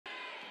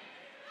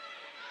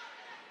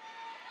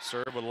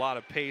Serve with a lot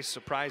of pace,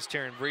 surprised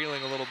Taryn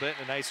Vreeling a little bit.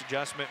 A nice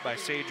adjustment by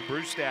Sage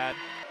Brustad.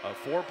 A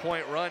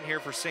 4-point run here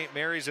for St.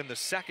 Mary's in the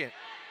second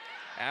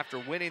after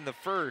winning the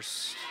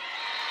first.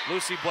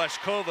 Lucy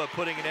Bleshkova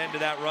putting an end to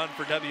that run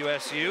for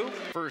WSU.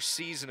 First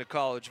season of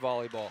college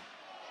volleyball.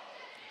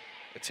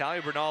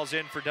 Natalia Bernal's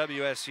in for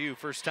WSU,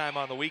 first time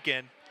on the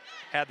weekend.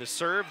 Had the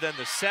serve, then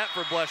the set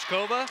for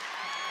Bleshkova.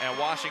 And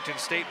Washington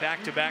State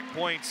back-to-back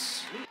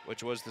points,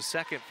 which was the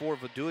second for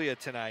Vadulia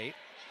tonight.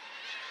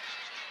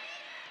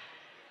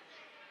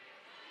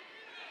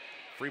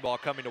 Free ball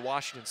coming to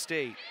Washington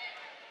State.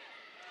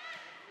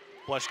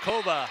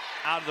 Bleshkova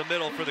out of the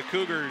middle for the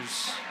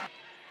Cougars.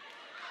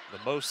 The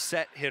most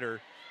set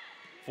hitter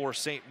for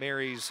St.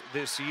 Mary's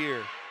this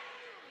year.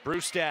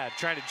 Brustad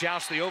trying to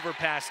joust the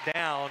overpass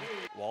down.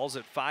 Walls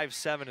at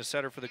 5'7", a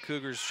setter for the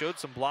Cougars. Showed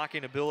some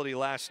blocking ability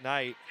last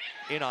night.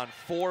 In on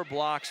 4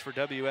 blocks for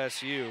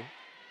WSU.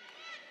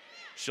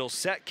 She'll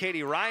set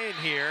Katie Ryan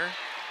here.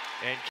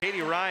 And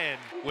Katie Ryan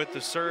with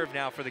the serve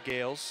now for the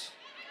Gales.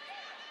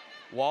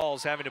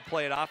 Walls having to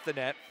play it off the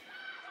net.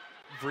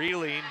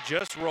 Vreeling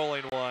just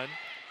rolling one.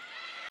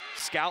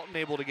 Scouten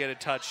able to get a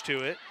touch to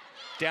it.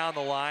 Down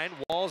the line,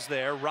 Walls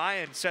there.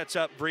 Ryan sets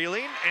up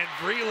Vreeling, and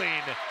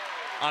Vreeling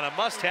on a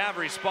must-have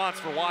response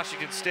for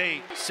Washington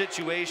State.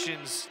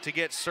 Situations to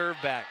get serve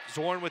back.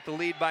 Zorn with the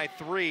lead by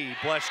 3.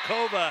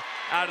 Bleshkova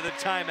out of the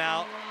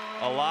timeout.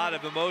 A lot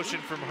of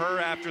emotion from her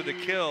after the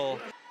kill.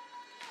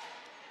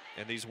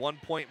 And these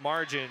 1-point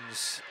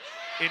margins.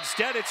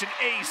 Instead, it's an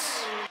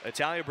ace.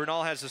 Natalia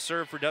Bernal has the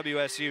serve for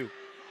WSU.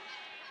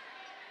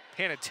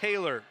 Hannah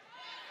Taylor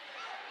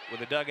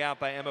with a dugout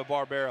by Emma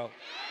Barbero.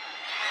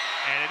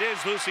 And it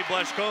is Lucy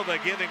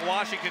Bleshkova giving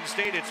Washington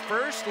State its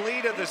first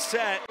lead of the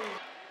set.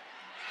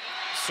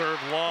 Serve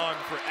long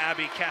for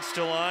Abby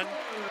Castellan.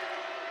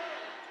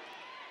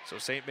 So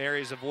St.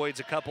 Mary's avoids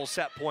a couple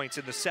set points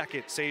in the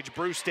second. Sage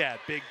Brustad,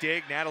 big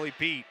dig, Natalie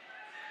Pete.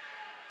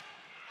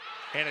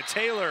 Hannah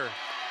Taylor.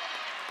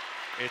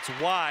 It's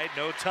wide,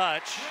 no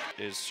touch.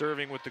 Is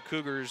serving with the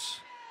Cougars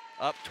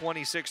up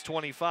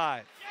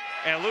 26-25.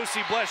 And Lucy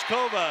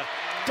Bleshkova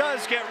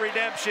does get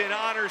redemption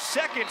on her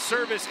second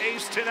service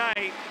ace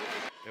tonight.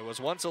 It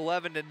was once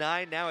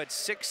 11-9, now it's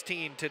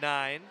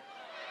 16-9.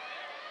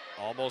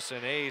 Almost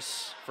an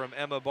ace from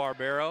Emma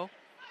Barbero.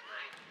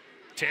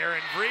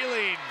 Taryn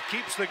Vreeling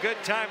keeps the good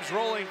times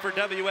rolling for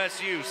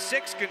WSU.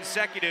 6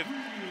 consecutive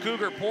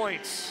Cougar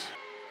points.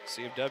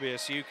 See if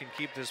WSU can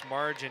keep this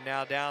margin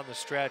now down the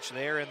stretch.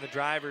 They're in the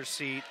driver's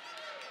seat.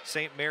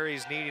 St.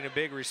 Mary's needing a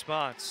big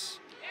response.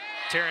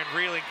 Taryn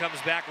Vreeling comes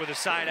back with a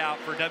side out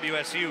for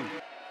WSU.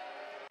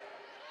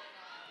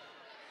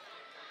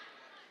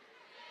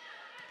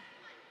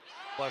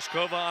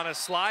 Bleshkova on a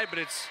slide, but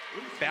it's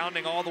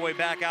bounding all the way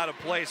back out of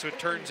play, so it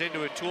turns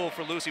into a tool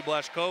for Lucy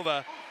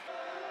Bleshkova.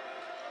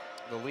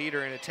 The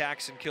leader in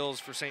attacks and kills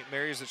for St.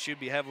 Mary's that should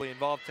be heavily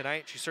involved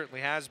tonight. She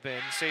certainly has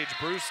been. Sage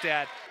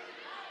Brustad,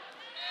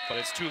 but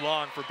it's too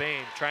long for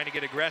Bain, trying to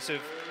get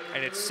aggressive,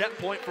 and it's set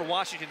point for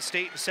Washington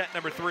State in set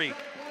number 3.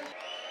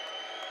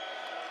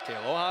 Okay,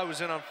 Aloha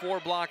was in on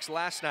 4 blocks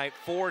last night,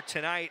 4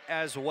 tonight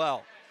as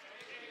well.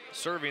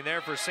 Serving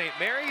there for St.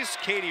 Mary's,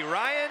 Katie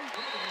Ryan,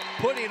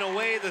 putting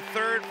away the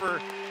third for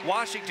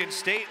Washington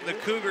State, and the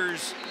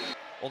Cougars.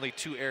 Only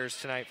 2 errors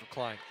tonight for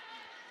Klein.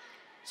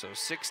 So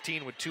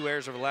 16 with 2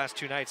 errors over the last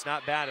 2 nights,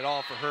 not bad at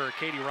all for her.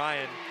 Katie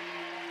Ryan.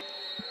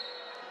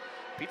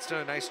 Pete's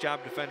done a nice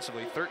job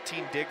defensively,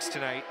 13 digs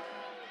tonight.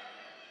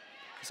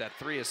 He's had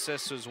 3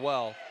 assists as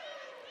well.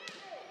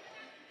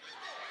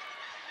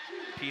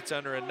 Pete's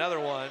under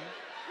another one.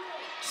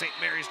 St.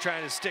 Mary's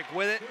trying to stick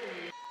with it.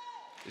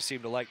 They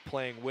seem to like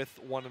playing with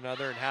one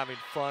another and having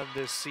fun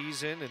this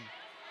season, and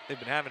they've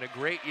been having a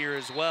great year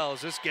as well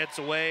as this gets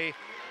away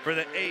for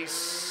the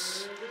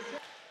ace.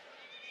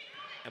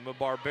 Emma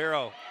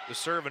Barbero, the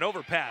serve and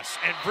overpass,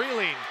 and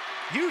Vreeling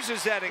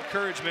uses that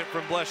encouragement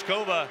from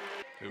Bleshkova,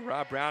 who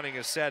Rob Browning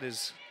has said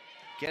is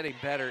getting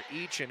better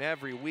each and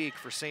every week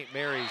for St.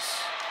 Mary's.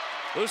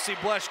 Lucy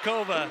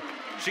Bleshkova,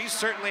 she's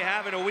certainly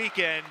having a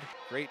weekend.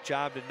 Great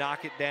job to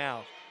knock it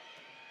down.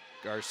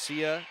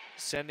 Garcia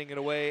sending it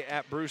away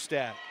at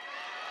Brustad.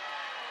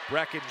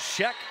 Brecken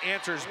Scheck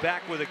answers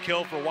back with a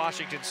kill for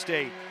Washington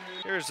State.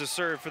 Here's the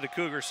serve for the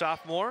Cougar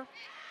sophomore.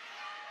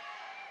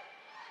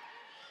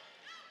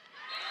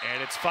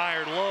 And it's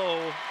fired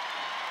low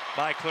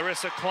by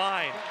Clarissa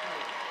Klein.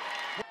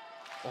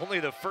 Only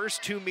the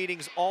first 2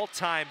 meetings all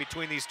time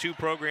between these 2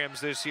 programs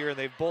this year, and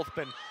they've both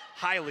been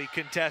highly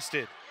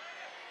contested.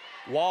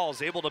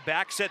 Walls able to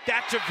back set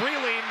that to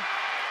Vreeling,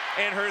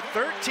 and her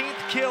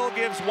 13th kill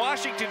gives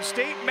Washington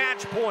State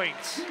match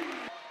points.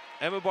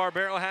 Emma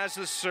Barbero has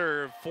the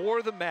serve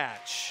for the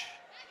match.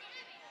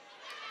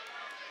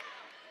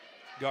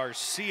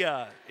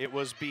 Garcia, it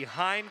was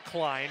behind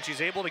Klein.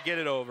 She's able to get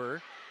it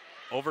over.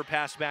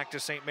 Overpass back to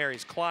St.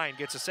 Mary's. Klein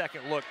gets a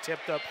second look,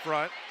 tipped up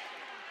front.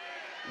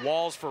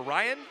 Walls for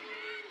Ryan.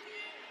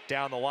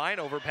 Down the line,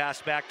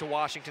 overpass back to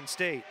Washington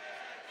State.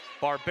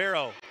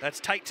 Barbero, that's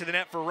tight to the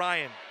net for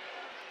Ryan.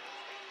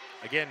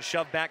 Again,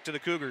 shoved back to the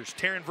Cougars.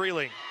 Taryn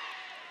Vreeling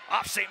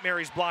Off St.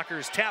 Mary's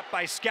blockers, tapped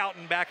by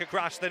Scouten back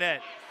across the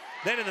net.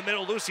 Then in the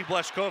middle, Lucy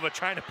Bleshkova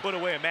trying to put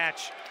away a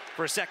match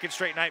for a second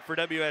straight night for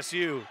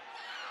WSU.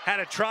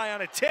 Had a try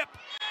on a tip.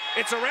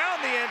 It's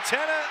around the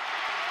antenna,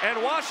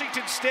 and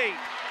Washington State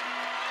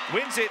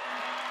wins it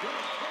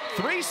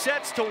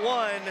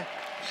 3-1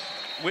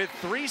 with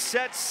 3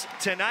 sets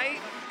tonight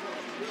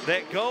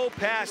that go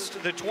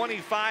past the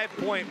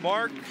 25-point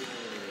mark.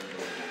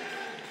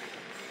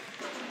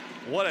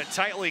 What a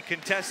tightly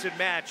contested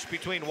match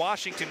between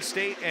Washington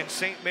State and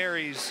St.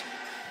 Mary's,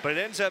 but it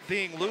ends up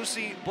being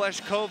Lucy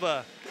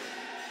Bleshkova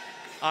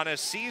on a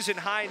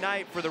season-high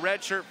night for the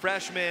redshirt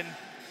freshman,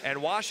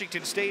 and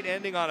Washington State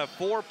ending on a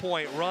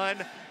 4-point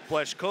run.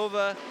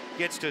 Bleshkova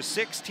gets to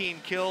 16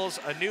 kills,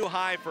 a new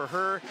high for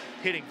her,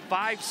 hitting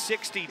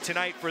 .560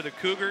 tonight for the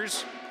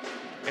Cougars.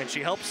 And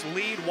she helps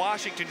lead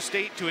Washington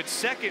State to its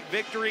second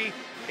victory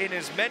in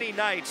as many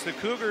nights. The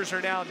Cougars are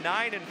now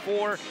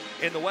 9-4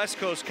 in the West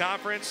Coast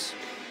Conference,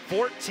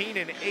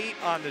 14-8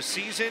 on the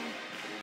season.